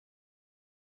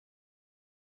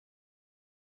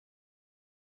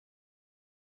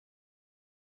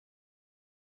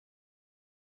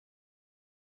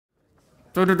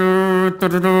Here,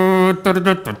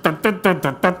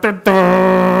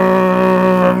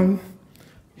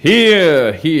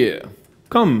 here.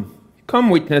 Come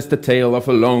witness the tale of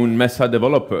a lone Mesa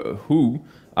developer who,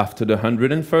 after the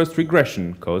 101st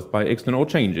regression caused by external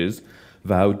changes,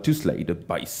 vowed to slay the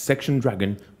bisection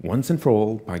dragon once and for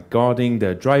all by guarding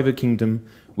their driver kingdom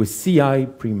with CI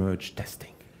pre-merge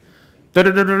testing.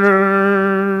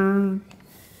 Ever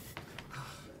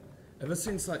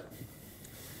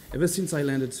since I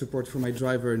landed support for my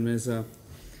driver in Mesa,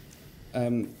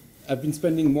 I've been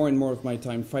spending more and more of my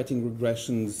time fighting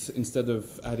regressions instead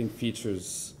of adding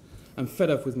features. I'm fed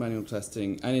up with manual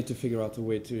testing. I need to figure out a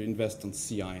way to invest on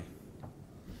CI.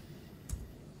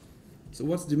 So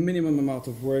what's the minimum amount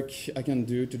of work I can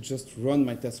do to just run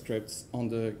my test scripts on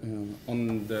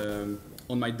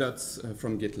my dots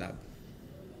from GitLab?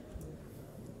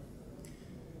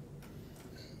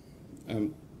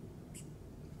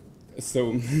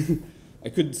 So I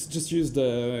could just use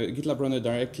the GitLab runner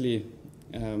directly.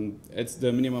 It's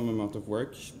the minimum amount of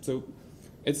work. So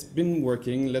it's been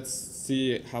working. Let's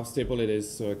see how stable it is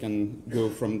so I can go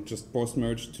from just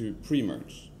post-merge to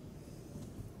pre-merge.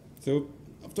 So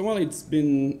after a while, it's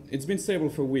been stable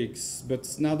for weeks, but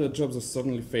now the jobs are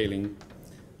suddenly failing.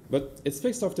 But it's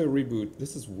fixed after a reboot.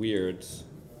 This is weird.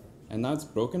 And now it's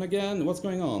broken again? What's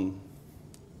going on?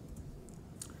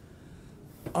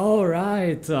 All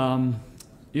right.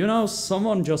 You know,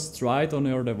 someone just tried on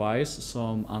your device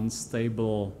some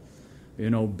unstable,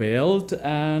 build,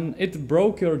 and it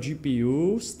broke your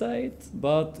GPU state.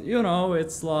 But,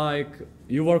 it's like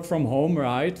you work from home,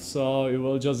 right? So you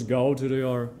will just go to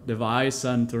your device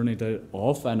and turn it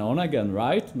off and on again,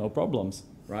 right? No problems,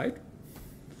 right?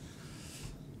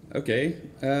 Okay,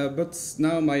 but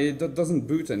now that doesn't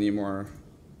boot anymore.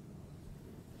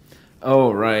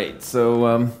 Oh, right.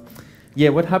 So, yeah,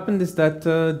 what happened is that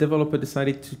developer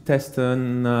decided to test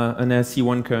an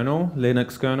RC1 kernel,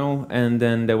 Linux kernel, and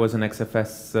then there was an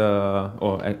XFS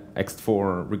or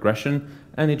X4 regression,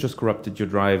 and it just corrupted your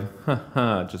drive.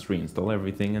 Haha, just reinstall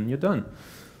everything and you're done.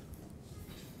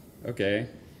 Okay.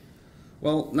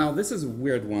 Well, now this is a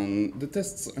weird one. The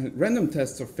random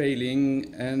tests are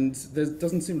failing, and there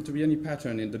doesn't seem to be any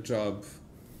pattern in the job.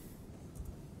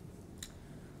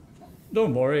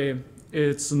 Don't worry.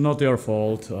 It's not your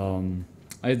fault.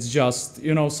 It's just,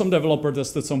 some developer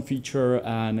tested some feature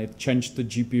and it changed the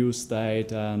GPU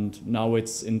state, and now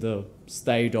it's in the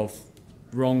state of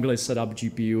wrongly set up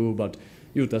GPU, but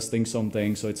you're testing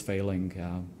something, so it's failing,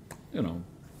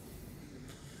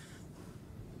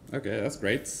 Okay, that's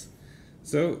great.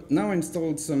 So now I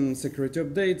installed some security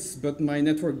updates, but my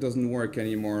network doesn't work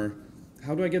anymore.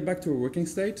 How do I get back to a working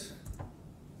state?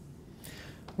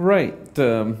 Right.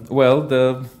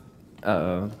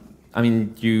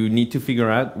 You need to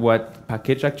figure out what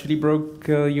package actually broke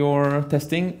your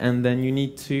testing, and then you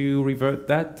need to revert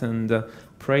that and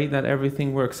pray that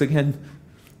everything works again.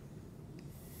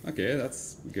 Okay,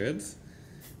 that's good.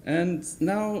 And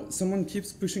now someone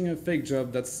keeps pushing a fake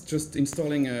job that's just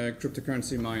installing a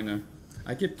cryptocurrency miner.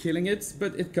 I keep killing it,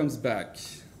 but it comes back.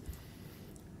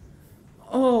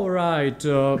 All right.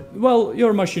 Well,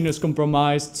 your machine is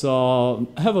compromised, so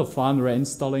have a fun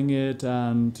reinstalling it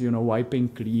and wiping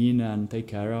clean and take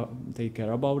care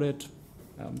about it.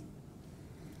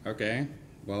 Okay.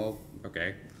 Well,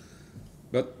 okay.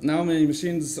 But now my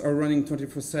machines are running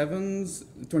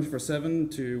 24/7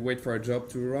 to wait for a job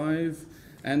to arrive,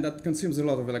 and that consumes a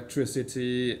lot of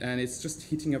electricity, and it's just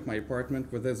heating up my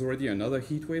apartment where there's already another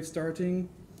heat wave starting.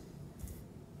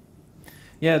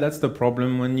 Yeah, that's the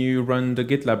problem when you run the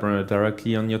GitLab runner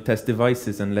directly on your test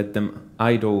devices and let them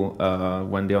idle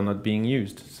when they are not being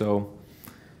used. So,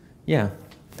 yeah.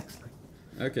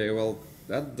 Okay, well,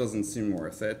 that doesn't seem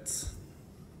worth it.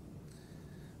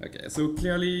 Okay, so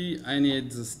clearly I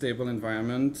need a stable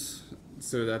environment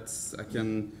so that I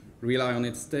can rely on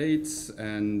its state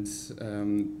and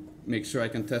make sure I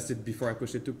can test it before I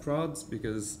push it to prod,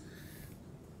 because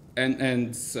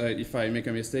if I make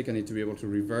a mistake, I need to be able to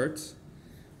revert.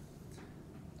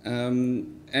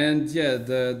 And yeah,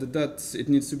 the dot, it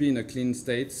needs to be in a clean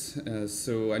state,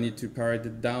 so I need to parrot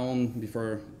it down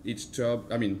before each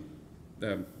job.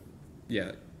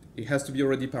 Yeah, it has to be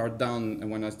already powered down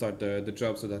when I start the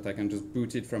job so that I can just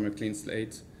boot it from a clean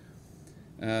slate.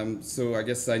 So I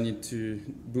guess I need to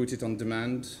boot it on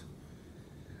demand.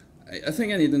 I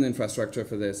think I need an infrastructure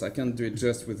for this. I can't do it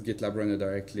just with GitLab runner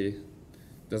directly.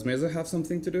 Does Mesa have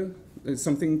something to do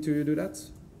that?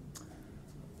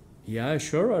 Yeah,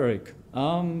 sure, Eric.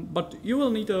 But you will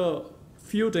need a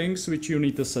few things which you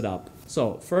need to set up.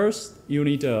 So first, you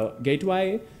need a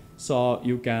gateway, so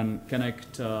you can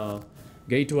connect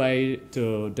gateway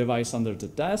to device under the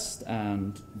test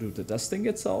and do the testing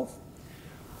itself.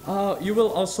 You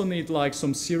will also need like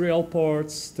some serial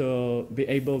ports to be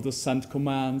able to send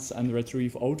commands and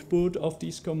retrieve output of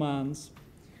these commands.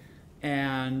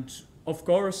 And of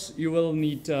course, you will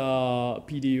need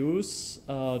PDUs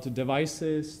to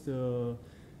devices to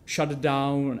shut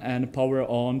down and power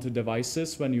on to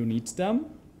devices when you need them.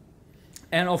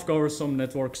 And of course, some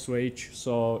network switch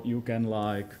so you can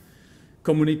like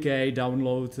communicate,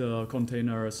 download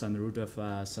containers and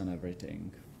rootfs and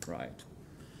everything, right?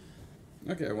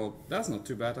 Okay, well, that's not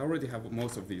too bad. I already have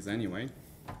most of these anyway.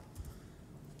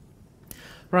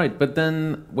 Right, but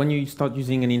then when you start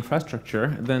using an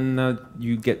infrastructure, then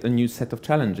you get a new set of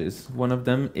challenges. One of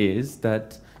them is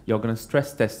that you're going to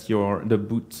stress test the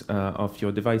boot of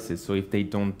your devices. So if they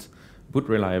don't boot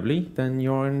reliably, then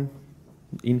you're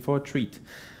in for a treat.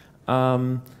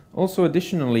 Also,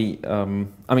 additionally,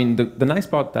 I mean, the nice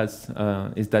part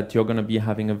is that you're going to be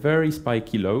having a very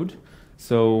spiky load.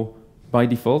 So by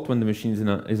default, when the machine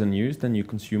is unused, then you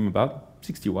consume about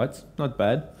 60 watts, not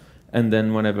bad. And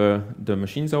then whenever the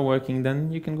machines are working,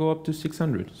 then you can go up to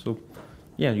 600. So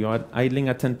yeah, you are idling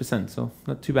at 10%, so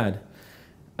not too bad.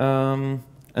 And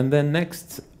then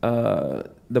next,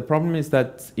 the problem is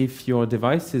that if your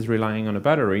device is relying on a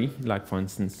battery, like for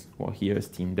instance, well, here a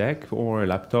Steam Deck or a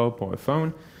laptop or a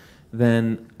phone,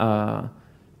 then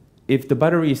if the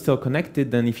battery is still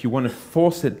connected, then if you want to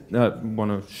force it, want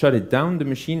to shut it down, the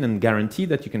machine, and guarantee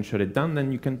that you can shut it down,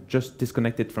 then you can just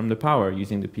disconnect it from the power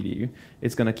using the PDU.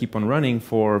 It's going to keep on running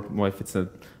for, well, if it's an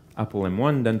Apple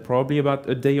M1, then probably about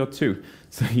a day or two.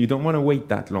 So you don't want to wait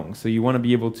that long. So you want to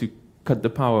be able to cut the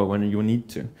power when you need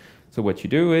to. So what you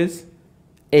do is,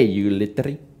 you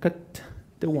literally cut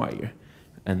the wire.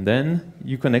 And then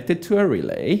you connect it to a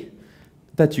relay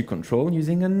that you control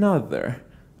using another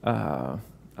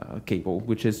cable,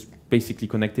 which is basically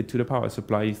connected to the power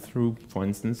supply through, for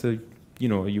instance, a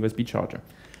USB charger.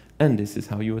 And this is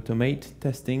how you automate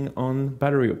testing on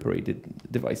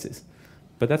battery-operated devices.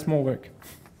 But that's more work.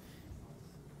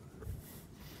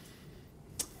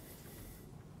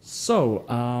 So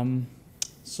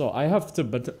I have the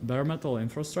bare metal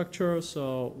infrastructure.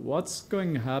 So what's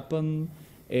going to happen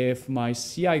if my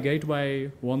CI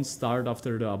gateway won't start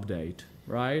after the update,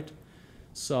 right?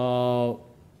 So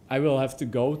I will have to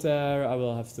go there, I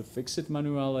will have to fix it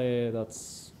manually,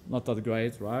 that's not that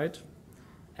great, right?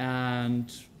 And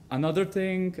another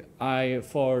thing,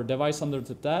 for device under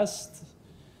the test,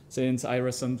 since I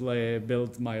recently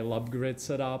built my lab grid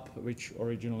setup, which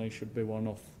originally should be one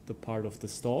of the part of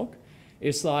this talk,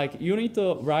 is like you need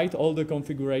to write all the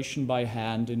configuration by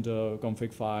hand in the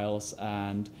config files,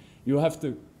 and you have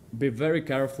to be very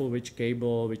careful which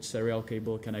serial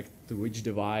cable connect to which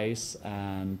device,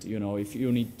 and if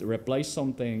you need to replace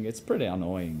something, it's pretty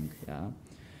annoying, yeah.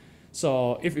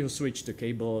 So if you switch the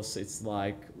cables, it's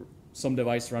like some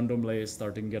device randomly is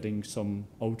starting getting some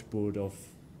output of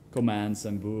commands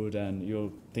and boot, and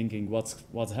you're thinking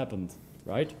what's happened,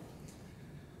 right?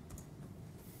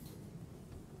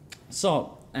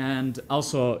 So, and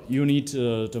also you need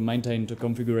to maintain the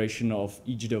configuration of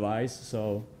each device.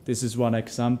 So this is one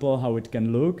example how it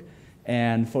can look.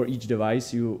 And for each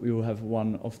device, you have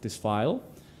one of this file.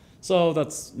 So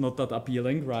that's not that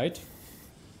appealing, right?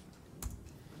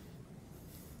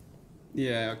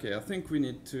 Yeah, okay. I think we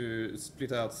need to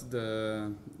split out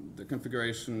the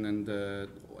configuration and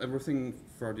everything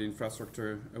for the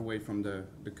infrastructure away from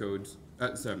the code.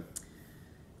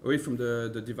 Away from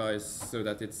the device so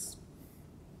that it's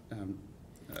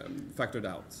factored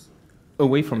out.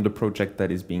 Away from the project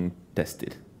that is being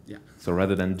tested. Yeah. So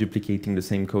rather than duplicating the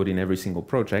same code in every single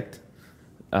project,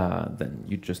 then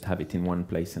you just have it in one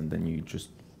place and then you just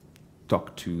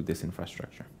talk to this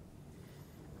infrastructure.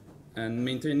 And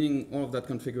maintaining all of that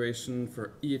configuration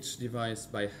for each device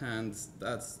by hand,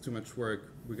 that's too much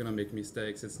work. We're going to make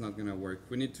mistakes. It's not going to work.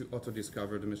 We need to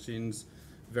auto-discover the machines,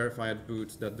 verify at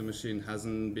boot that the machine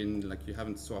hasn't been, like you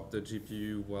haven't swapped the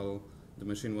GPU while the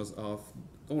machine was off.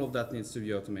 All of that needs to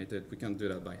be automated. We can't do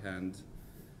that by hand.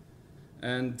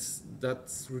 And that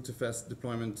rootfs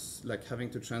deployment, like having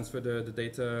to transfer the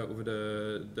data over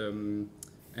the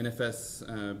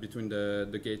NFS between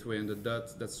the gateway and the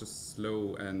DUT, that's just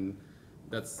slow, and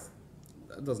that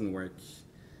doesn't work.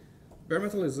 Bare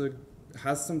metal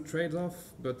has some trade-off,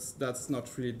 but that's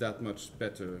not really that much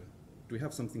better. Do we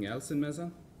have something else in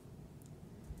Mesa?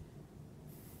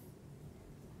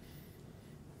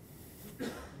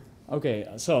 Okay,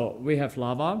 so we have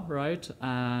Lava, right?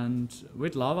 And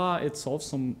with Lava, it solves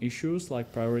some issues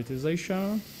like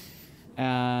prioritization,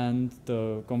 and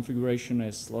the configuration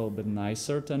is a little bit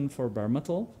nicer than for bare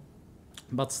metal.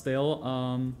 But still,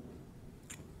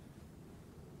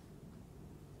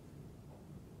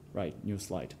 Right, new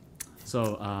slide.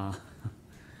 So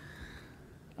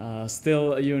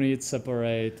still you need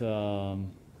separate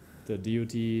the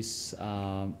duties,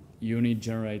 you need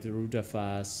generate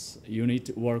rootfs, you need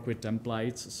to work with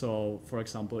templates. So for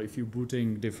example, if you're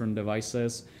booting different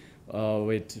devices,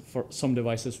 for some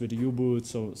devices with U-boot,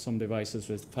 so some devices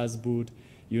with fastboot,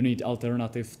 you need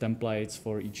alternative templates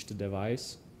for each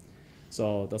device.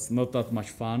 So that's not that much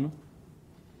fun.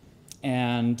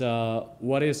 And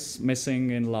what is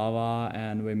missing in Lava,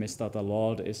 and we miss that a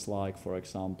lot, is like, for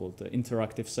example, the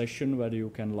interactive session where you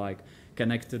can like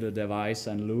connect to the device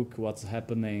and look what's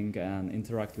happening and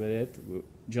interact with it,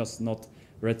 just not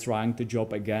retrying the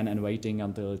job again and waiting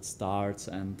until it starts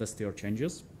and test your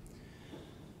changes.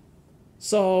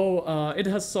 So it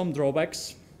has some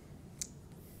drawbacks.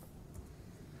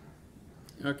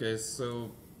 Okay, so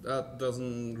that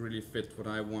doesn't really fit what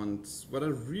I want. What I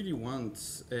really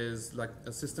want is like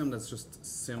a system that's just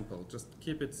simple. Just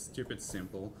keep it stupid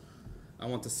simple. I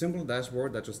want a simple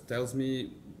dashboard that just tells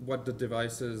me what the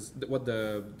devices, what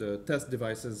the test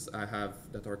devices I have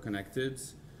that are connected.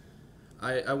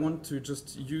 I want to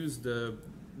just use the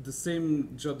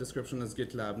same job description as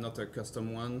GitLab, not a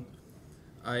custom one.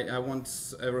 I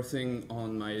want everything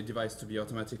on my device to be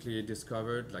automatically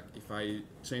discovered. Like if I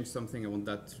change something, I want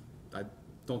that. I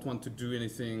don't want to do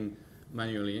anything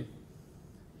manually,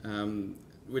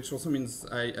 which also means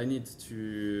I need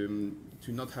to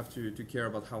not have to care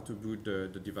about how to boot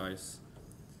the device,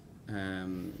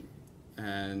 and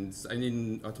I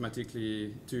need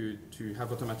automatically to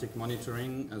have automatic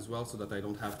monitoring as well, so that I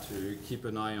don't have to keep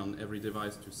an eye on every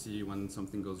device to see when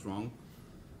something goes wrong.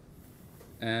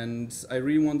 And I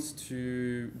really want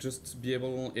to just be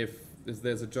able, if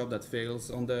there's a job that fails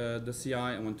on the CI,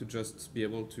 I want to just be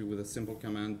able to, with a simple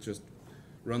command, just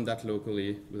run that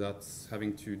locally without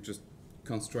having to just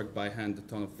construct by hand a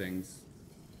ton of things.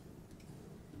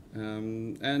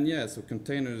 And yeah, so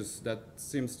containers, that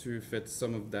seems to fit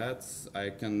some of that.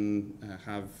 I can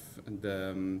have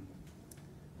the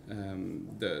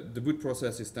boot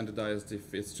process is standardized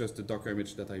if it's just a Docker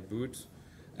image that I boot.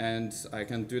 And I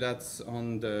can do that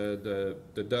on the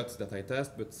DUT that I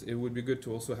test, but it would be good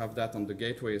to also have that on the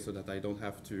gateway so that I don't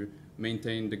have to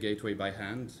maintain the gateway by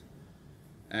hand.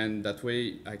 And that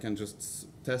way I can just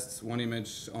test one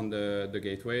image on the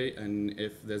gateway, and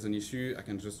if there's an issue, I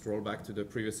can just roll back to the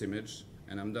previous image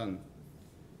and I'm done.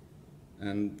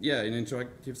 And yeah, in an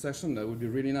interactive session, that would be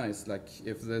really nice. Like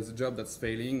if there's a job that's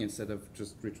failing, instead of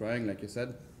just retrying, like you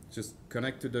said, just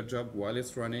connect to the job while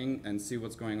it's running and see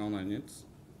what's going on it.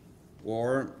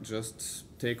 Or just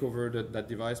take over that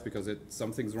device because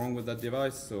something's wrong with that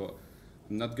device. So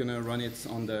I'm not going to run it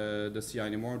on the CI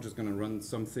anymore. I'm just going to run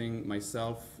something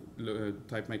myself,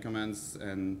 type my commands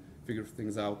and figure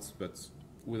things out, but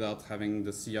without having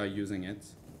the CI using it.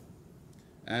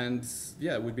 And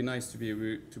yeah, it would be nice to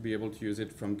be able to use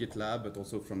it from GitLab, but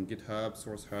also from GitHub,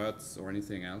 SourceHut, or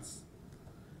anything else.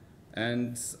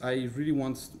 And I really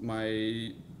want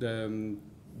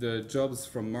the jobs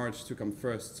from March to come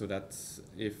first, so that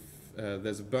if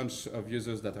there's a bunch of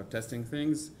users that are testing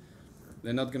things,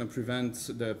 they're not going to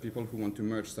prevent the people who want to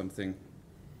merge something.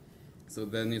 So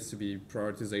there needs to be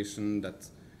prioritization that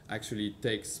actually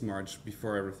takes March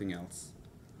before everything else.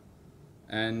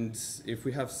 And if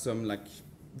we have some like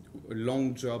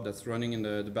long job that's running in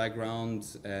the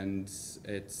background, and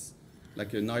it's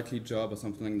like a nightly job or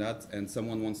something like that, and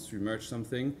someone wants to merge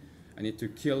something, I need to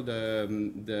kill the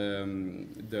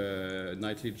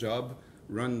nightly job,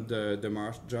 run the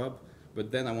March job,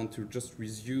 but then I want to just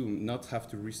resume, not have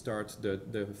to restart the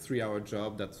 3-hour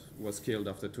job that was killed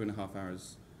after 2.5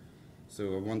 hours.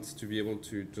 So I want to be able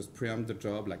to just preempt the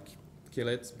job, like kill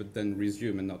it, but then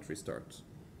resume and not restart.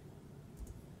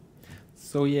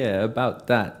 So yeah, about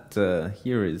that,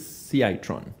 here is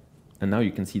CItron. And now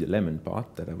you can see the lemon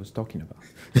part that I was talking about.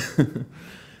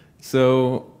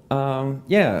 So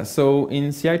yeah, so in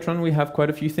CItron we have quite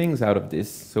a few things out of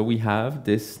this. So we have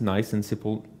this nice and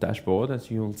simple dashboard, as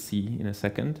you'll see in a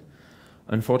second.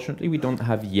 Unfortunately, we don't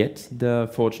have yet the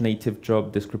Forge native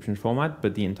job description format,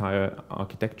 but the entire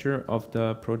architecture of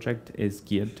the project is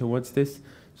geared towards this.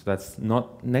 So that's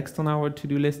not next on our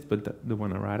to-do list, but the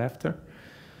one right after.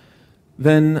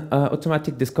 Then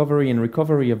automatic discovery and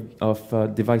recovery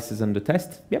of devices under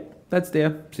test. Yep, that's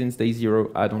there. Since day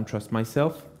 0, I don't trust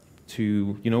myself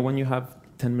to, you know, when you have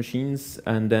 10 machines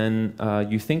and then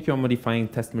you think you're modifying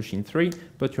test machine 3,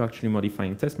 but you're actually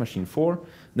modifying test machine 4.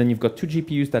 Then you've got 2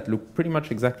 GPUs that look pretty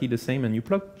much exactly the same, and you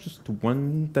plug just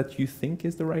one that you think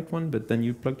is the right one, but then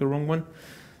you plug the wrong one.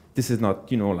 This is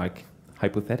not, you know, like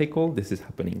hypothetical. This is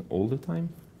happening all the time.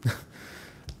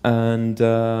 And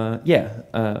yeah,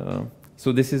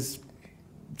 so this is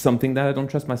something that I don't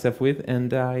trust myself with,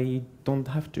 and I don't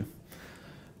have to.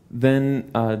 Then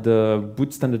the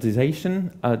boot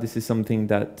standardization, this is something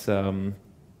that,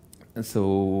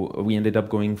 so we ended up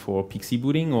going for PXE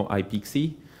booting or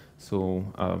iPXE. So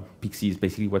PXE is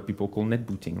basically what people call net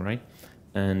booting, right?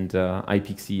 And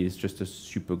iPXE is just a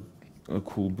super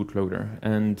cool bootloader.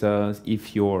 And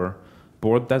if your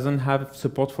board doesn't have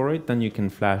support for it, then you can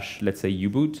flash, let's say,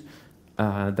 U-boot.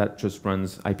 That just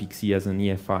runs iPXE as an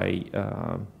EFI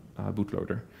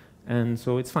bootloader. And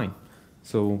so it's fine.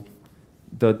 So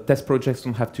the test projects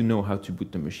don't have to know how to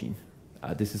boot the machine.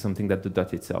 This is something that the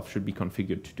dot itself should be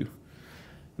configured to do.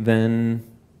 Then,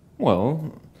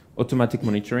 well, automatic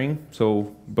monitoring.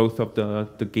 So both of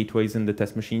the gateways in the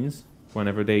test machines,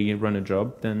 whenever they run a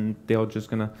job, then they're just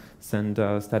going to send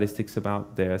statistics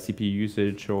about their CPU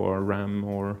usage or RAM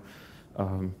or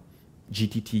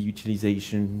GTT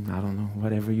utilization, I don't know,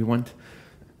 whatever you want.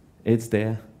 It's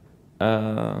there.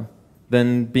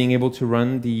 Then being able to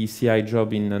run the CI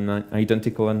job in an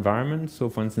identical environment. So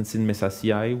for instance, in Mesa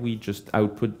CI, we just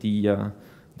output the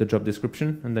job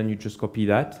description, and then you just copy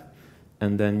that,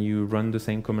 and then you run the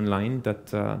same command line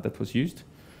that was used.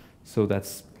 So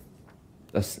that's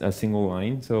a single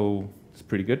line, so it's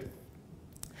pretty good.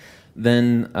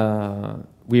 Then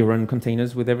we run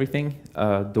containers with everything.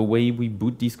 The way we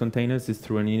boot these containers is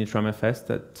through an initramfs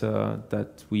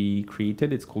that we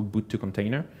created. It's called boot to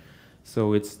container.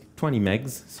 So it's 20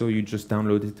 megs, so you just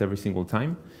download it every single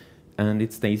time, and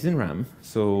it stays in RAM.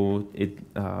 So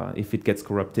if it gets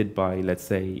corrupted by, let's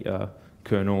say,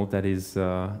 kernel that is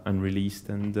unreleased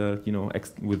and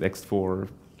with X4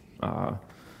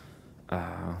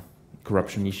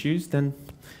 corruption issues, then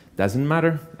doesn't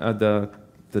matter.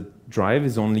 The drive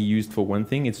is only used for one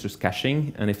thing. It's just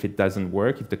caching, and if it doesn't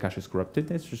work, if the cache is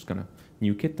corrupted, it's just gonna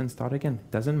nuke it and start again.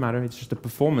 Doesn't matter. It's just a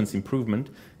performance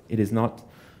improvement. It is not.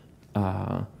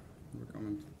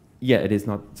 Yeah, it is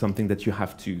not something that you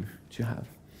have to have.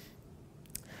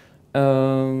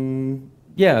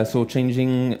 Yeah, so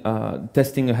changing,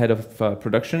 testing ahead of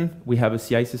production. We have a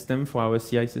CI system for our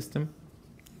CI system.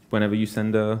 Whenever you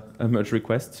send a merge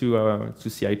request to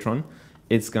CItron,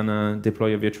 it's gonna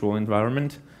deploy a virtual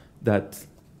environment that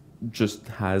just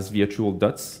has virtual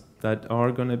dots that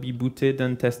are gonna be booted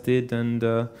and tested, and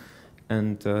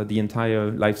the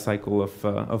entire life cycle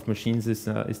of machines is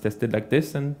tested like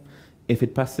this. And if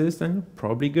it passes, then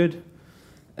probably good.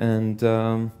 And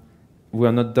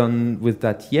we're not done with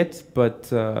that yet,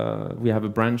 but we have a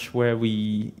branch where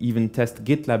we even test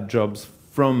GitLab jobs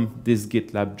from this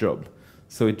GitLab job.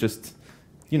 So it just,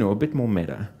 a bit more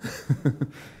meta.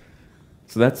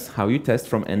 So that's how you test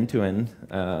from end to end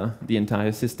the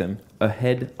entire system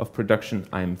ahead of production.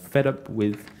 I'm fed up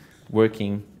with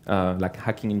working like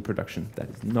hacking in production. That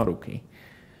is not okay.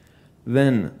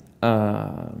 Then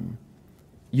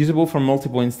usable from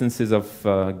multiple instances of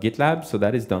GitLab, so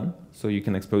that is done. So you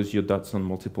can expose your dots on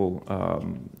multiple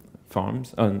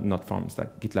farms, not farms,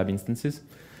 like GitLab instances.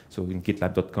 So in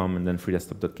gitlab.com and then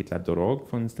freedesktop.gitlab.org,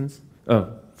 for instance.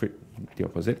 The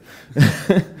opposite.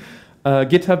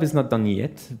 GitHub is not done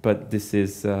yet, but this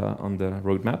is on the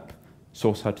roadmap.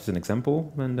 SourceHut is an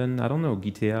example, and then, I don't know,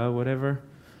 Gitea, whatever.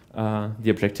 The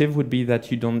objective would be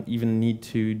that you don't even need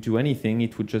to do anything.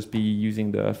 It would just be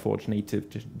using the Forge native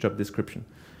job description.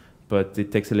 But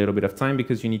it takes a little bit of time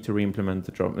because you need to re-implement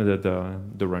the job,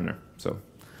 the runner. So,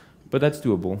 but that's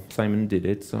doable. Simon did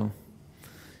it, so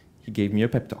he gave me a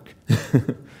pep talk.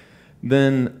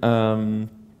 Then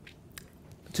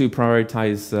to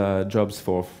prioritize jobs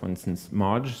for instance,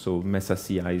 Marge, so Mesa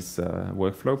CI's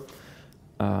workflow,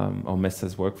 or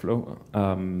Mesa's workflow.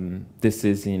 This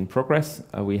is in progress.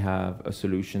 We have a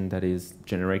solution that is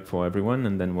generic for everyone,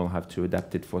 and then we'll have to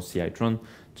adapt it for CItron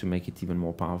to make it even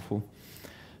more powerful.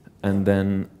 And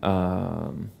then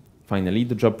finally,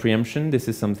 the job preemption. This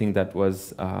is something that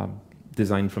was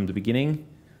designed from the beginning,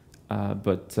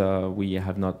 but we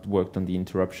have not worked on the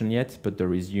interruption yet, but the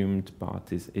resumed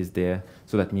part is there.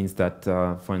 So that means that,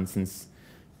 for instance,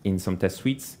 in some test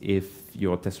suites, if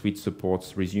your test suite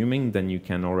supports resuming, then you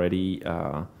can already,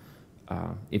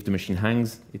 if the machine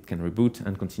hangs, it can reboot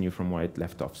and continue from where it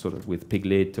left off. So that with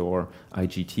Piglit or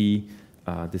IGT,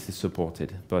 this is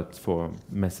supported. But for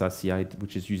Mesa CI,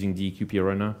 which is using the EQP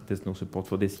runner, there's no support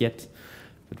for this yet,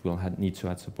 but we'll need to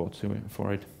add support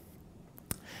for it.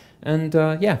 And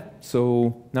yeah,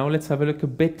 so now let's have a look a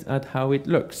bit at how it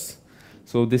looks.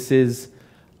 So this is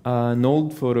an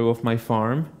old photo of my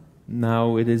farm.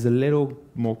 Now it is a little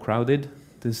more crowded.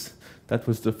 That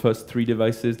was the first 3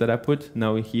 devices that I put.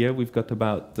 Now here we've got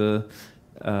about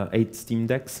 8 Steam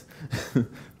Decks,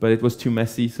 but it was too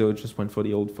messy, so it just went for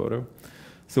the old photo.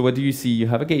 So what do you see? You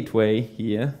have a gateway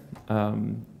here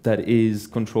that is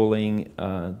controlling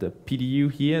the PDU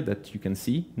here that you can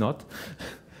see, not.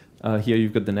 Here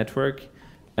you've got the network.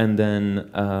 And then,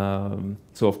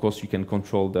 so of course you can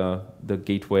control the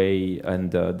gateway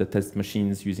and the test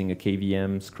machines using a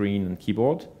KVM screen and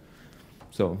keyboard.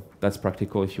 So that's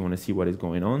practical if you want to see what is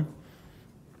going on.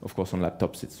 Of course on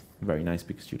laptops it's very nice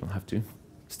because you don't have to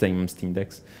stay on Steam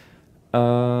Decks.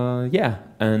 Yeah,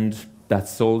 and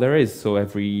that's all there is. So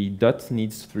every dot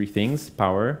needs 3 things: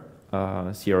 power,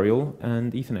 serial,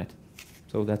 and Ethernet.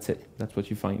 So that's it. That's what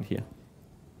you find here.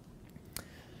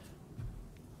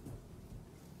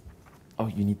 Oh,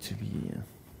 you need to be...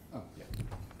 Oh,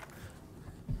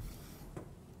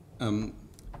 yeah.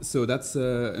 So that's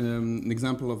an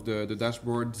example of the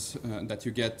dashboard that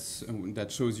you get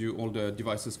that shows you all the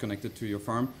devices connected to your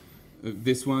farm.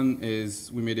 This one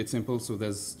is, we made it simple, so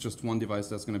there's just one device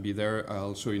that's going to be there.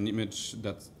 I'll show you an image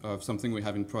of something we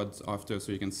have in prod after,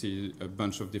 so you can see a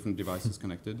bunch of different devices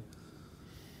connected.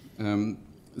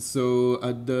 So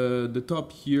at the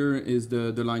top here is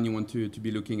the line you want to be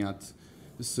looking at.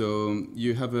 So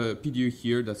you have a PDU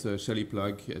here, that's a Shelly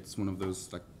plug. It's one of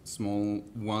those like small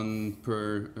 1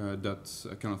 per dot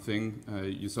kind of thing.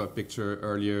 You saw a picture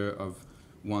earlier of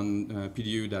one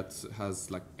PDU that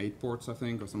has like 8 ports, I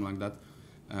think, or something like that.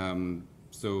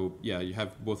 So yeah, you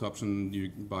have both options. You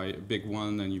buy a big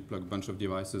one and you plug a bunch of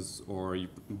devices, or you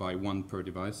buy 1 per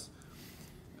device.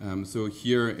 So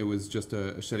here it was just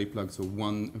a Shelly plug, so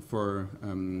 1 for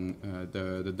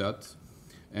the dot.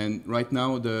 And right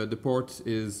now the port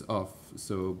is off,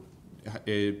 so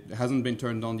it hasn't been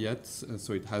turned on yet,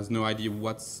 so it has no idea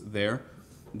what's there.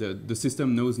 The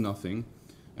system knows nothing.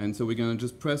 And so we're going to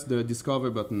just press the discover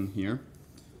button here.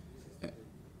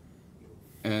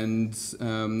 And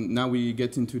now we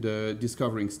get into the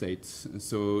discovering state.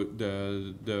 So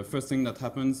the first thing that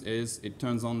happens is it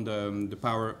turns on the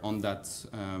power on that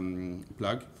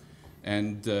plug,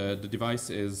 and the device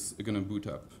is going to boot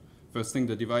up. First thing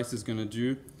the device is going to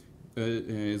do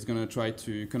is going to try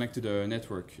to connect to the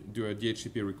network, do a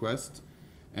DHCP request,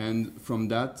 and from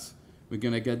that we're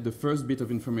going to get the first bit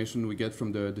of information we get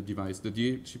from the device. The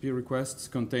DHCP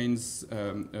request contains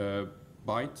a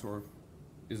byte, or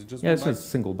is it just one byte? Yeah, it's a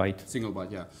single byte. Single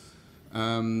byte, yeah.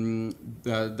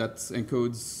 That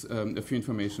encodes a few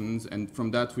informations, and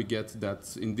from that we get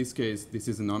that in this case this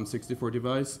is an ARM64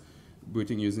 device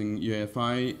booting using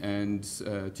UEFI and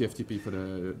TFTP for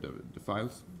the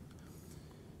files.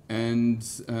 And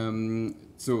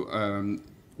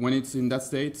when it's in that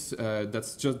state,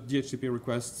 that's just DHCP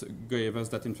request gave us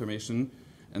that information,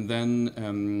 and then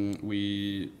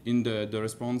in the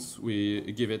response we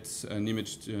give it an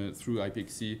image through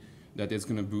IPXC that is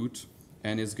going to boot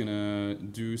and is going to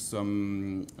do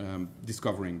some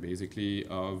discovering basically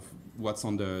of what's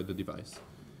on the device.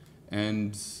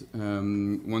 And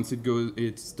once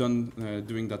it's done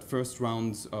doing that first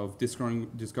round of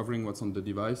discovering what's on the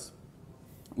device,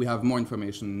 we have more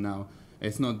information now.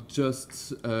 It's not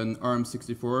just an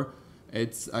ARM64,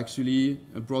 it's actually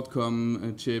a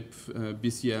Broadcom chip,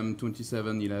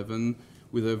 BCM2711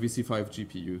 with a VC5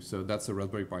 GPU, so that's a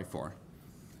Raspberry Pi 4.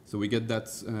 So we get that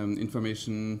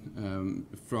information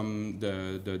from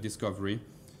the discovery.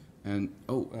 And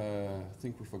I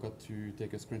think we forgot to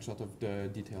take a screenshot of the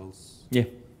details. Yeah,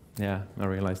 I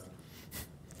realized.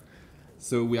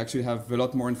 So we actually have a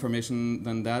lot more information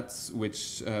than that,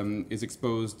 which is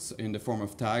exposed in the form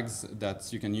of tags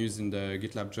that you can use in the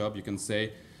GitLab job. You can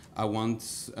say, I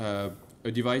want a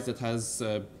device that has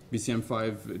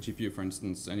BCM5 GPU, for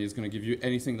instance, and it's going to give you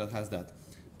anything that has that.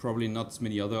 Probably not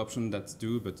many other options that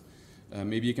do, but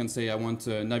maybe you can say, I want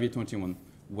a Navi21.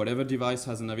 Whatever device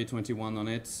has a Navi21 on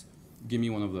it, give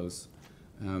me one of those.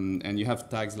 And you have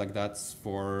tags like that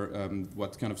for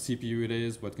what kind of CPU it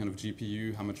is, what kind of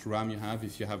GPU, how much RAM you have.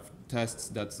 If you have tests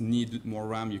that need more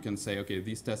RAM, you can say, okay,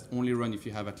 these tests only run if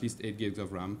you have at least 8 gigs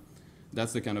of RAM.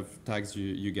 That's the kind of tags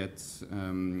you get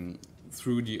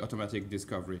through the automatic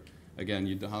discovery. Again,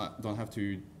 you don't have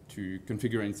to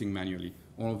configure anything manually.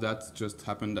 All of that just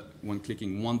happened when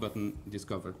clicking one button,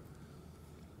 discover.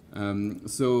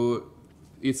 So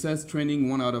it says training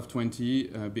 1 out of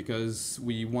 20 because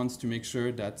we want to make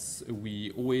sure that we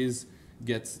always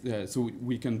get, so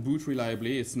we can boot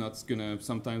reliably. It's not going to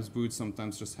sometimes boot,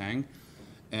 sometimes just hang.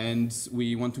 And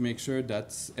we want to make sure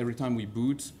that every time we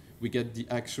boot, we get the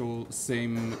actual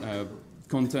same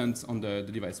content on the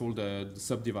device, all the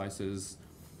sub-devices.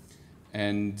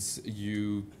 And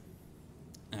you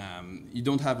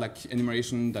don't have like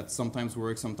enumeration that sometimes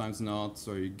works, sometimes not,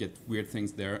 so you get weird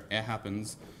things there. It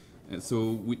happens.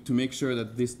 So to make sure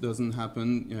that this doesn't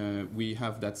happen, we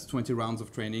have that 20 rounds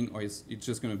of training, or it's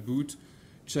just going to boot,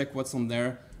 check what's on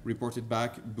there, report it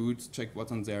back, boot, check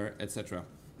what's on there, etc.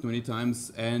 20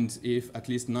 times, and if at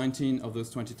least 19 of those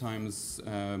 20 times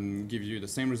give you the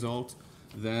same result,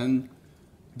 then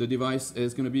the device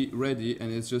is going to be ready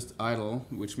and it's just idle,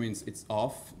 which means it's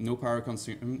off, no power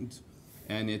consumed,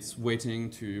 and it's waiting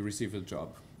to receive the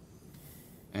job.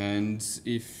 And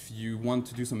if you want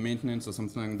to do some maintenance or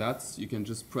something like that, you can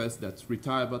just press that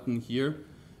retire button here,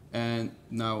 and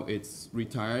now it's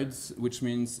retired, which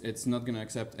means it's not going to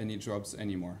accept any jobs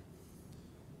anymore.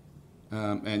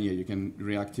 And yeah, you can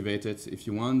reactivate it if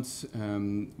you want.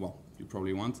 Well, you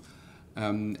probably want.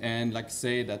 And like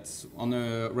say that on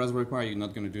a Raspberry Pi you're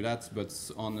not going to do that, but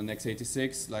on an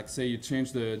x86, like say you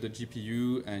change the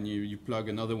GPU and you plug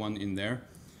another one in there.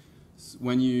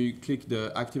 When you click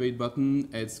the activate button,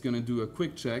 it's going to do a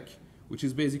quick check, which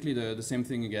is basically the same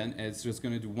thing again. It's just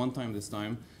going to do one time this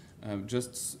time.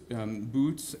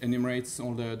 Boot, enumerates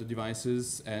all the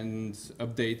devices and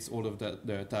updates all of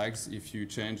the tags if you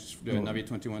change the Navi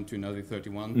 21 to Navi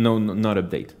 31. No, not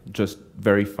update. Just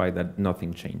verify that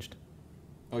nothing changed.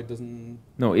 Oh, it doesn't...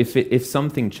 No, if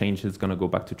something changed, it's going to go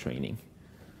back to training.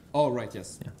 Oh, right,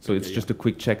 yes. Yeah. So it's just a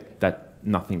quick check that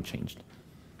nothing changed.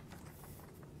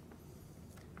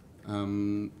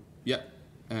 Yeah,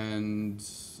 and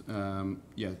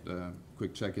yeah, the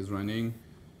quick check is running,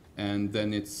 and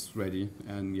then it's ready,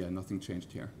 and yeah, nothing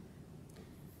changed here.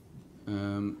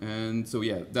 And so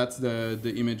yeah, that's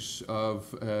the image of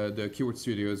the Keyword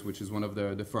Studios, which is one of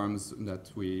the farms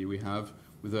that we have,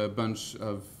 with a bunch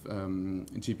of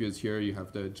GPUs here. You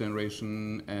have the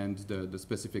generation and the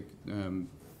specific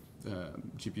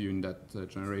GPU in that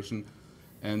generation.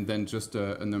 And then just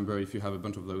a number, if you have a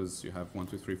bunch of those, you have 1,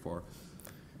 2, 3, 4.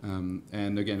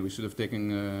 And again, we should have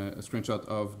taken a screenshot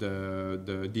of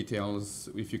the details.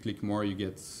 If you click more, you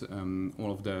get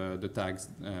all of the tags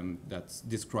that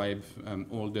describe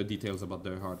all the details about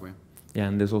the hardware. Yeah,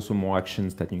 and there's also more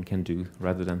actions that you can do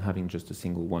rather than having just a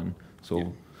single one. So, yeah.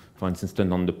 For instance,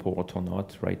 turn on the port or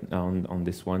not, right now on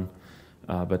this one,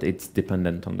 but it's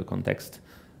dependent on the context.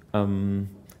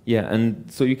 Yeah, and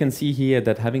so you can see here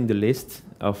that having the list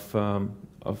of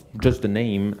just the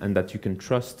name and that you can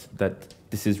trust that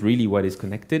this is really what is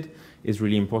connected is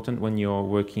really important when you're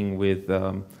working with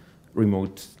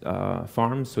remote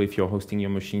farms. So if you're hosting your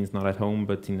machines not at home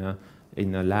but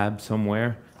in a lab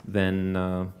somewhere, then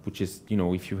which is, you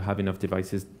know, if you have enough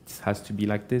devices, this has to be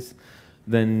like this.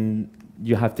 Then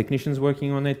you have technicians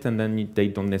working on it, and then they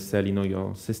don't necessarily know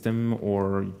your system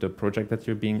or the project that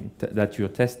you're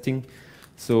testing.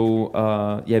 So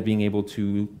yeah, being able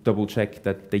to double check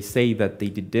that they say that they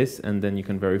did this, and then you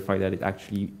can verify that it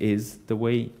actually is the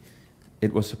way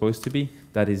it was supposed to be.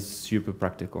 That is super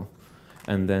practical.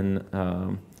 And then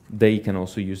they can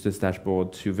also use this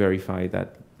dashboard to verify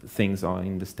that things are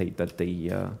in the state that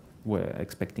they were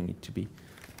expecting it to be.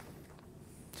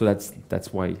 So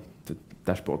that's why the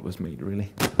dashboard was made,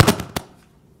 really.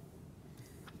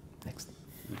 Next.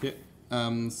 Okay.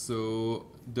 So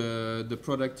the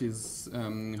product is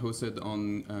hosted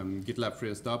on GitLab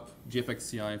FreeStop,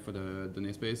 GFX CI for the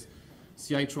namespace.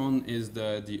 CItron is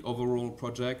the overall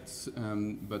project,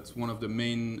 but one of the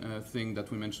main thing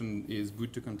that we mentioned is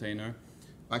boot to container.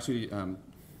 Actually,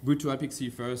 boot to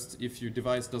iPXE first. If your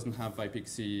device doesn't have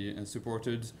iPXE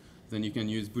supported, then you can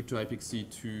use boot to iPXE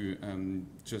to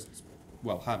just,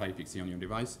 well, have iPXE on your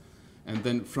device. And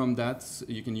then from that,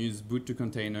 you can use boot to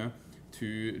container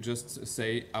to just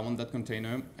say, I want that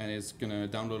container, and it's going to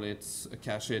download it,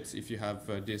 cache it if you have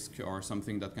a disk or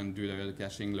something that can do the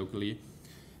caching locally,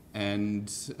 and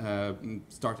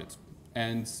start it.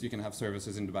 And you can have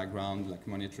services in the background, like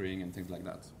monitoring and things like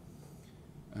that.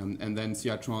 And then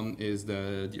CItron is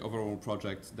the overall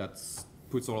project that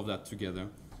puts all of that together.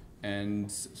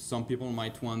 And some people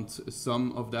might want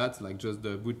some of that, like just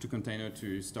the boot to container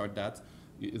to start that.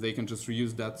 They can just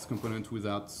reuse that component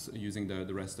without using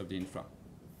the rest of the infra.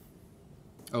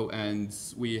 Oh, and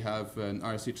we have an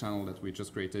RC channel that we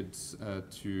just created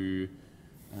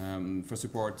for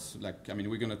support. Like, I mean,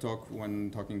 we're going to talk when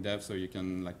talking dev, so you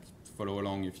can like follow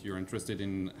along if you're interested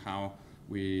in how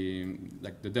we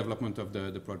like the development of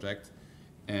the project.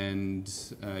 And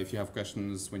if you have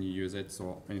questions when you use it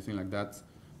or anything like that,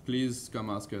 please come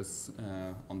ask us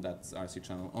on that RC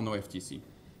channel on OFTC.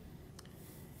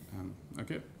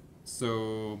 Okay,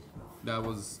 so that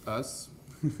was us.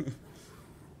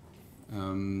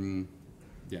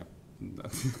 Yeah.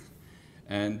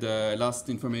 And last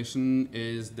information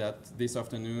is that this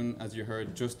afternoon, as you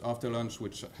heard, just after lunch,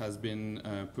 which has been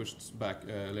pushed back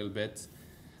a little bit,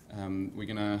 we're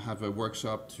going to have a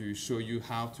workshop to show you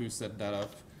how to set that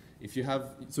up If you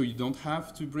have, so you don't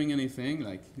have to bring anything,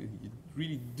 like you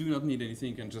really do not need anything,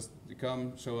 you can just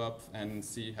come, show up and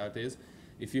see how it is.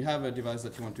 If you have a device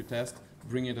that you want to test,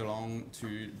 bring it along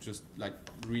to just like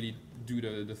really do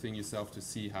the thing yourself to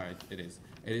see how it is.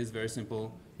 It is very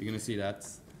simple, you're gonna see that,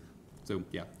 so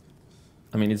yeah.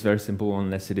 I mean, it's very simple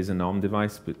unless it is an ARM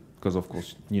device, but because of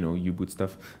course, you know, you boot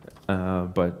stuff.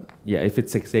 But yeah, if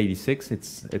it's x86,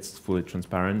 it's fully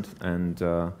transparent, and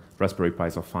Raspberry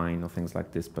Pis are fine or things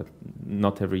like this, but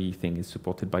not everything is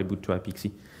supported by boot to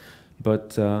iPXE.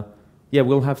 But yeah,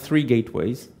 we'll have 3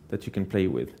 gateways that you can play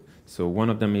with. So one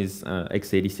of them is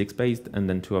x86 based, and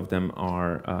then 2 of them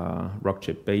are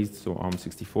Rockchip based, so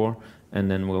ARM64. And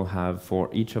then we'll have for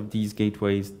each of these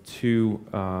gateways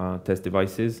 2 test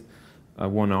devices.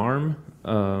 One ARM,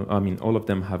 I mean, all of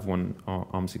them have one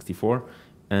ARM64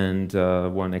 and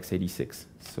one x86.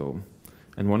 So,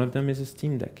 and one of them is a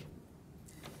Steam Deck.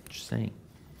 Just saying.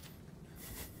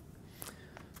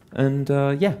 And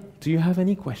yeah, do you have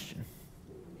any question?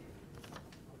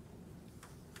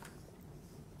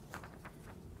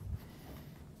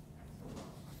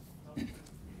 No,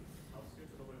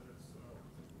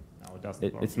 it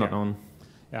doesn't work. It's not on.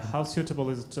 Yeah, how suitable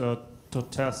is it to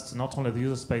test not only the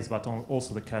user space but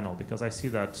also the kernel? Because I see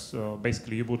that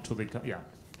basically you boot to the yeah.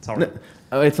 Sorry.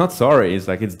 No, it's not sorry. It's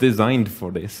like it's designed for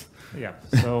this. Yeah.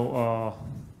 So.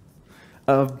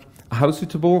 How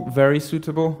suitable? Very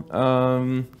suitable.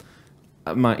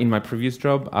 In my previous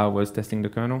job, I was testing the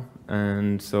kernel,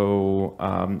 and so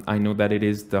I know that it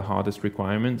is the hardest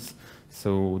requirements.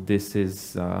 So this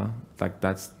is like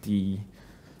that's the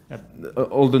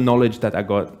all the knowledge that I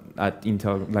got at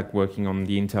Intel, like working on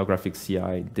the Intel graphics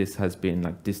CI. This has been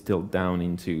like distilled down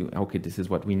into okay, this is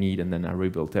what we need, and then I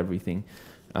rebuilt everything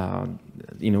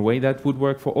in a way that would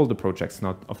work for all the projects.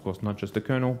 Not, of course, not just the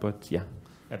kernel, but yeah.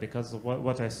 Yeah, because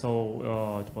what I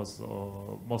saw, it was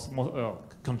most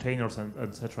containers and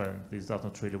etc. And this does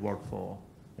not really work for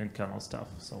in kernel stuff.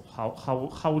 So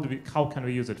how can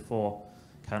we use it for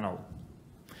kernel?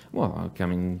 Well,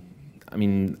 I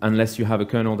mean, unless you have a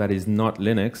kernel that is not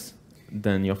Linux,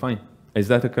 then you're fine. Is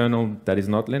that a kernel that is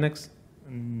not Linux?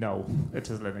 No, it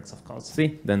is Linux, of course.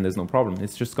 See, then there's no problem.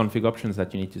 It's just config options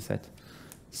that you need to set.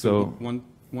 So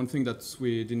one thing that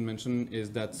we didn't mention is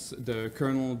that the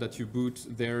kernel that you boot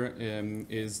there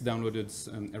is downloaded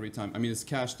every time. I mean, it's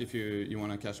cached if you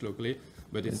want to cache locally,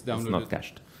 but it's downloaded. It's not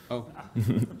cached. Oh.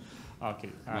 Okay.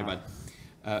 My bad.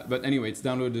 But anyway, it's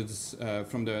downloaded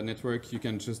from the network. You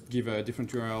can just give a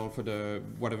different URL for the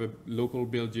whatever local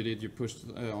build you did. You pushed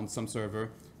on some server,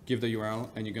 give the URL,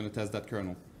 and you're going to test that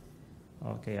kernel.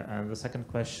 Okay, and the second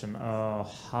question,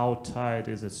 how tied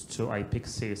is it to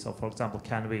iPXE? So for example,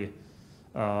 can we,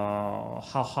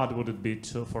 how hard would it be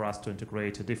for us to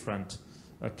integrate a different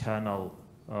kernel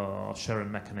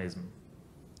sharing mechanism?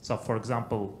 So for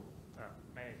example,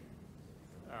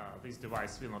 this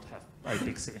device will not have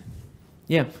iPXE.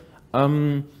 Yeah.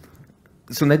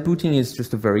 So net booting is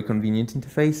just a very convenient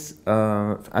interface.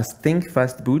 I think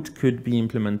fast boot could be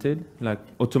implemented, like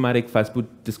automatic fast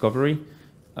boot discovery.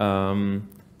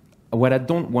 What I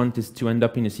don't want is to end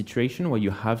up in a situation where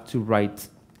you have to write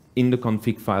in the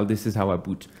config file, this is how I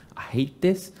boot. I hate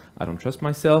this. I don't trust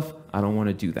myself. I don't want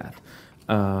to do that.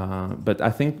 But I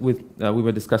think we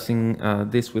were discussing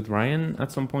this with Ryan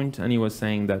at some point, and he was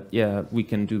saying that, yeah, we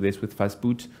can do this with fast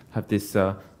boot, have this,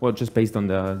 well, just based on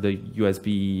the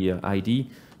USB ID,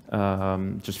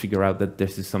 just figure out that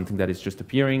this is something that is just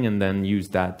appearing and then use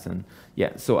that. And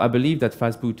yeah, so I believe that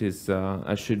fast boot is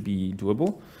should be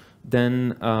doable.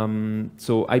 Then,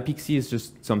 so iPXE is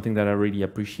just something that I really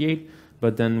appreciate,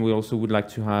 but then we also would like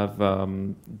to have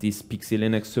this Pixie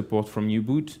Linux support from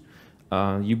U-boot.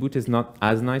 U-boot is not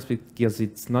as nice because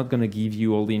it's not going to give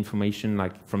you all the information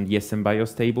like from the SM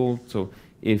BIOS table. So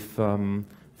if, for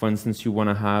instance, you want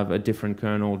to have a different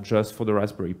kernel just for the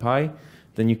Raspberry Pi,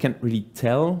 then you can't really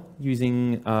tell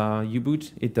using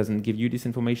U-boot. It doesn't give you this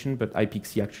information, but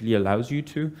iPXE actually allows you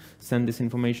to send this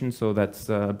information, so that's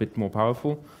a bit more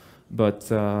powerful.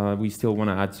 But we still want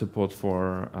to add support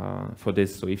for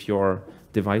this. So if your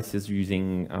device is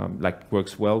using, like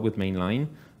works well with mainline,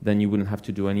 then you wouldn't have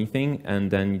to do anything, and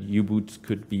then U-boot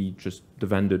could be just the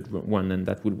vendor one, and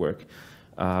that would work.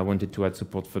 I wanted to add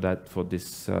support for that for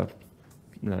this,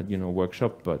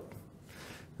 workshop, but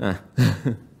I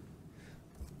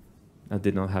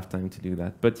did not have time to do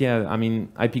that. But yeah, I mean,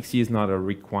 iPXE is not a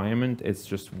requirement; it's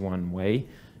just one way.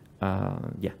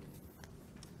 Yeah.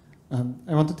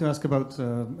 I wanted to ask about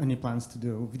any plans to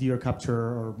do video capture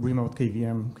or remote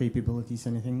KVM capabilities.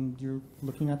 Anything you're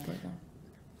looking at right now?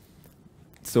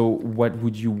 So what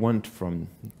would you want from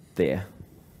there?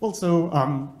 Also,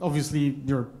 obviously,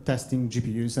 you're testing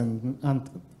GPUs, and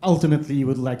ultimately, you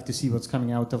would like to see what's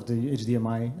coming out of the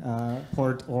HDMI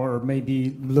port, or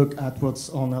maybe look at what's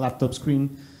on a laptop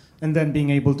screen, and then being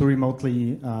able to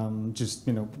remotely just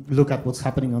look at what's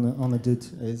happening on a DIT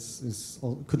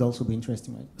could also be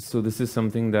interesting, right? So this is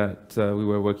something that we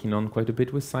were working on quite a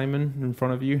bit with Simon in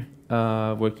front of you,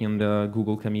 working on the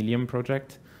Google Chameleon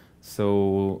project.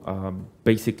 So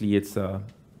basically, it's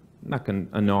like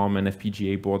an ARM and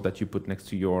FPGA board that you put next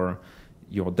to your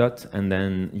DUT, and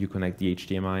then you connect the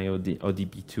HDMI or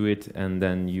DP to it, and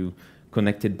then you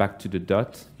connect it back to the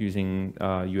DUT using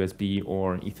USB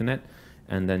or Ethernet,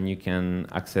 and then you can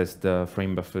access the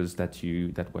frame buffers that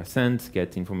were sent,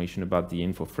 get information about the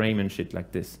info frame and shit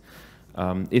like this.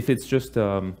 If it's just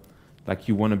like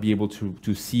you want to be able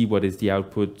to see what is the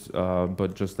output,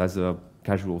 but just as a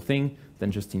casual thing, then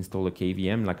just install a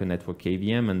KVM, like a network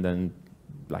KVM, and then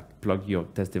like plug your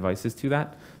test devices to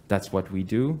that. That's what we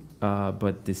do.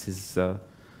 But this is,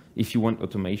 if you want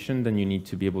automation, then you need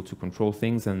to be able to control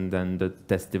things, and then the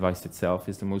test device itself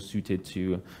is the most suited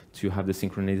to have the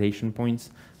synchronization points,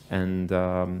 and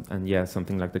yeah,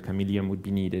 something like the Chameleon would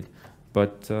be needed.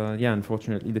 But yeah,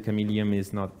 unfortunately, the Chameleon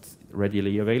is not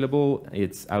readily available.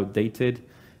 It's outdated,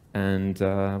 and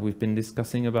we've been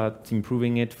discussing about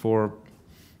improving it for,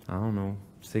 I don't know,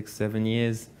 6-7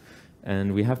 years.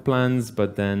 And we have plans,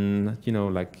 but then,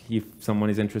 like if someone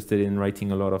is interested in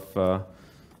writing a lot of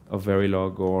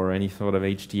Verilog or any sort of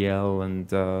HDL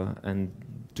and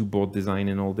do board design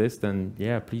and all this, then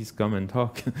yeah, please come and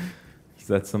talk.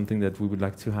 That's something that we would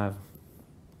like to have.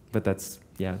 But that's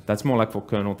more like for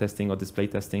kernel testing or display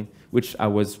testing, which I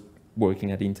was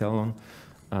working at Intel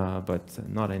on, but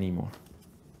not anymore,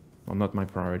 or not my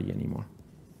priority anymore.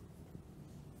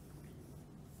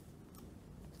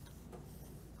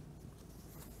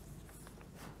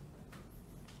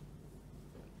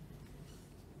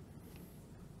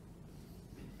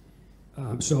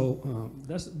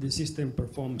 Does the system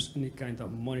performs any kind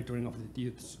of monitoring of the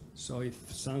DUTs? So if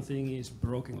something is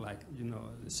broken, like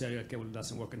the serial cable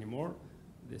doesn't work anymore,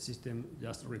 the system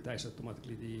just retires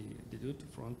automatically the DUT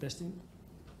from testing?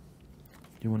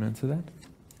 Do you want to answer that?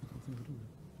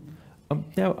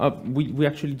 Yeah, we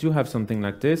actually do have something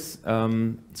like this.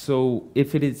 So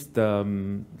if it is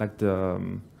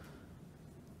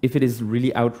if it is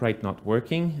really outright not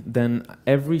working, then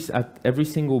at every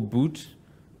single boot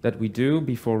that we do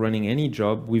before running any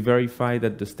job, we verify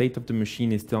that the state of the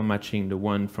machine is still matching the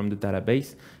one from the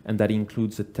database, and that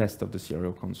includes a test of the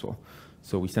serial console.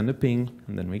 So we send a ping,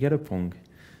 and then we get a pong.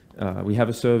 We have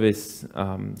a service,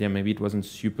 yeah, maybe it wasn't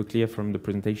super clear from the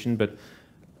presentation, but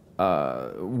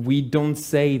we don't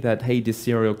say that, hey, this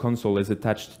serial console is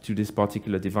attached to this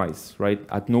particular device, right?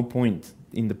 At no point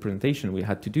in the presentation we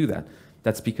had to do that.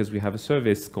 That's because we have a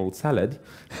service called Salad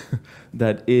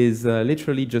that is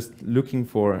literally just looking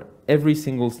for every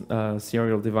single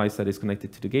serial device that is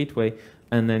connected to the gateway,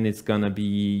 and then it's gonna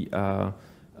be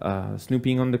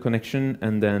snooping on the connection,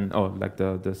 and then, like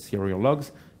the serial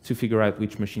logs, to figure out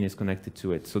which machine is connected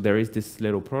to it. So there is this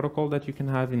little protocol that you can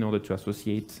have in order to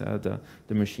associate the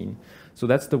machine. So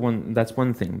that's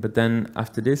one thing. But then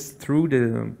after this, through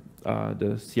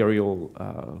the serial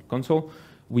console,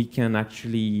 we can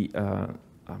actually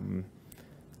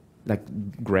like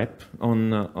grep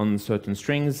on certain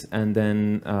strings, and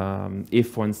then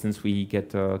if, for instance, we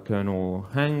get a kernel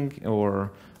hang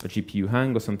or a GPU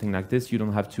hang or something like this, you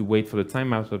don't have to wait for the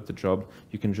timeout of the job.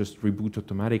 You can just reboot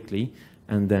automatically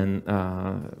and then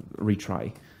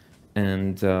retry.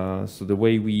 And so the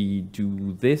way we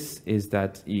do this is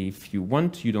that if you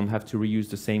want, you don't have to reuse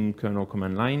the same kernel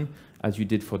command line as you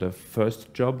did for the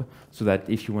first job, so that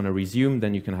if you want to resume,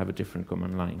 then you can have a different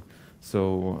command line.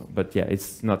 So, but yeah,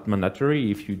 it's not mandatory.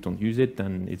 If you don't use it,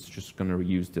 then it's just going to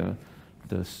reuse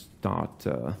the start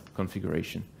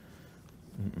configuration.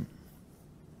 Mm-hmm.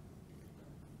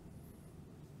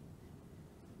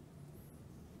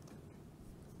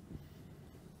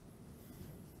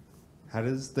 How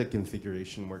does the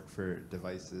configuration work for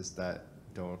devices that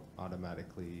don't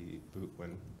automatically boot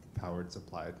when powered's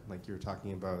applied? Like you were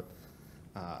talking about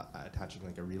attaching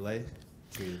like a relay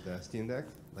to the Steam Deck.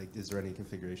 Like, is there any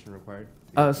configuration required?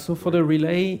 So for the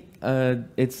relay,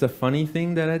 it's a funny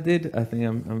thing that I did. I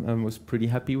think I was pretty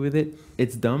happy with it.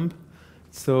 It's dumb.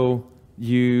 So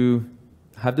you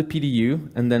have the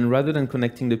PDU, and then rather than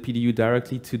connecting the PDU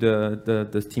directly to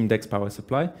the Steam Deck's power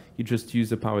supply, you just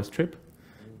use a power strip.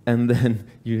 And then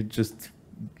you just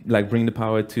like bring the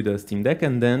power to the Steam Deck,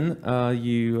 and then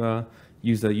you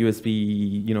use a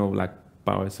USB, like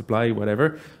power supply,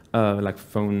 whatever, like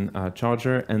phone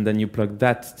charger, and then you plug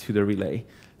that to the relay,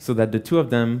 so that the two of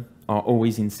them are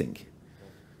always in sync.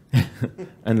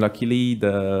 And luckily,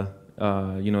 the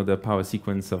the power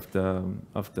sequence of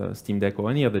the Steam Deck or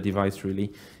any other device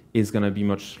really is going to be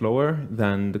much slower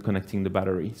than connecting the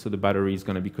battery. So the battery is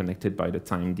going to be connected by the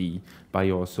time the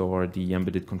BIOS or the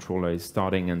embedded controller is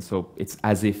starting, and so it's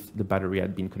as if the battery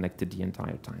had been connected the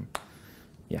entire time.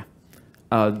 Yeah.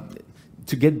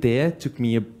 To get there took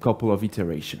me a couple of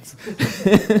iterations.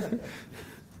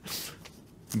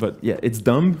 But yeah, it's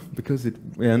dumb because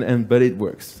but it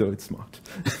works, so it's smart.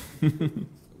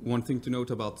 One thing to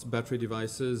note about battery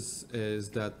devices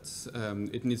is that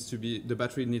the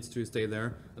battery needs to stay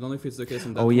there. I don't know if it's the case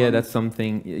on that. Oh yeah, that's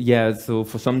something. Yeah, so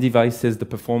for some devices, the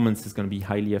performance is going to be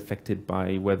highly affected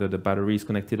by whether the battery is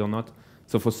connected or not.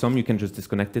 So for some, you can just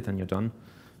disconnect it and you're done.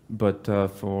 But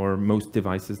for most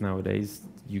devices nowadays,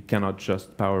 you cannot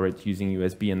just power it using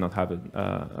USB and not have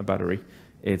a battery.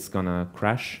 It's going to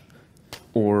crash,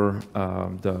 or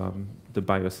the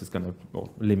BIOS is going to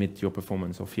limit your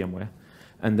performance or firmware.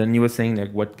 And then you were saying,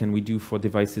 like, what can we do for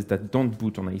devices that don't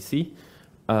boot on AC?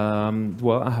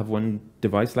 Well, I have one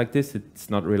device like this. It's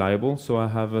not reliable, so I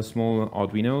have a small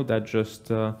Arduino that just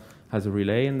has a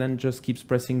relay and then just keeps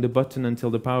pressing the button until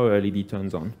the power LED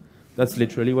turns on. That's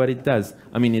literally what it does.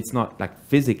 I mean, it's not like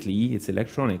physically, it's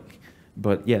electronic,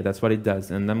 but yeah, that's what it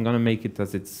does. And I'm gonna make it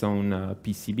as its own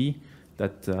PCB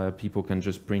that people can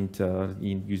just print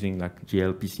using like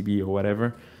GL PCB or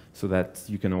whatever, so that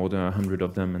you can order 100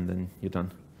 of them and then you're done.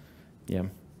 Yeah.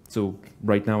 So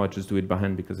right now I just do it by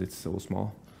hand because it's so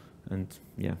small, and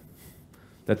yeah,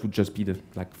 that would just be the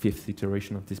like 5th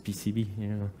iteration of this PCB, you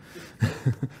know,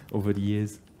 over the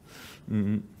years.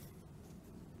 Mm-hmm.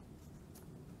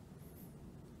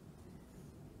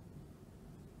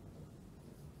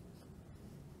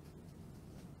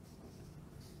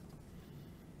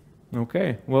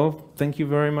 Okay, well, thank you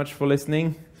very much for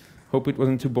listening. Hope it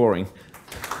wasn't too boring.